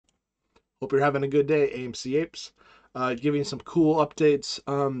Hope you're having a good day, AMC Apes. Giving some cool updates.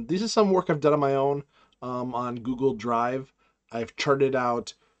 This is some work I've done on my own on Google Drive. I've charted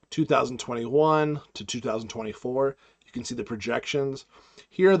out 2021 to 2024. You can see the projections.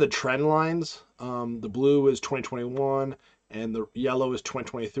 Here are the trend lines. The blue is 2021 and the yellow is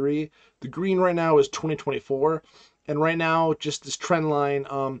 2023. The green right now is 2024. And right now, just this trend line,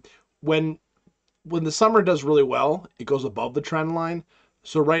 when when the summer does really well, it goes above the trend line.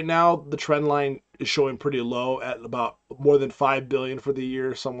 So right now the trend line is showing pretty low at about more than 5 billion for the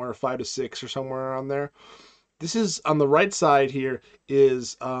year, somewhere 5 to 6 or somewhere around there. This is on the right side here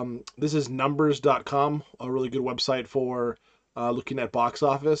is this is numbers.com, a really good website for looking at box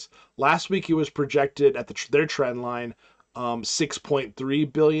office. Last week it was projected at their trend line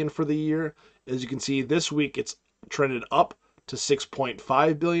 6.3 billion for the year. As you can see, this week it's trended up to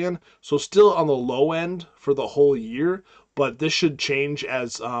 6.5 billion. So still on the low end for the whole year, but this should change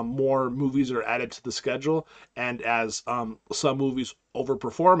as more movies are added to the schedule and as some movies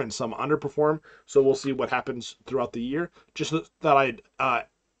overperform and some underperform. So we'll see what happens throughout the year. Just thought I'd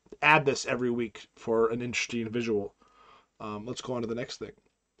add this every week for an interesting visual. Let's go on to the next thing.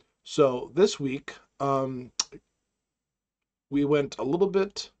 So this week, we went a little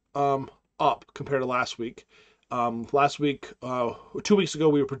bit up compared to last week. Last week, 2 weeks ago,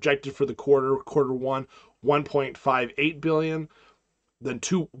 we were projected for the quarter one, 1.58 billion. Then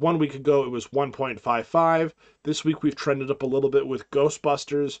 1 week ago, it was 1.55. This week, we've trended up a little bit with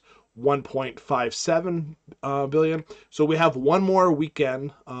Ghostbusters, 1.57 billion. So we have one more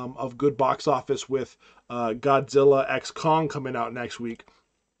weekend of good box office with Godzilla X Kong coming out next week.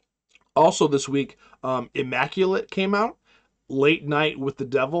 Also this week, Immaculate came out, Late Night with the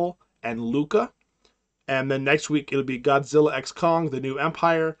Devil, and Luca. And then next week it'll be Godzilla X Kong, The New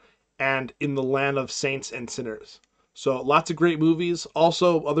Empire, and In the Land of Saints and Sinners. So lots of great movies.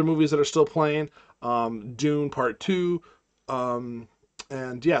 Also other movies that are still playing, Dune Part 2, and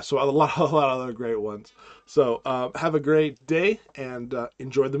yeah, so a lot of other great ones. So have a great day and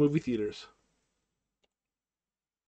enjoy the movie theaters.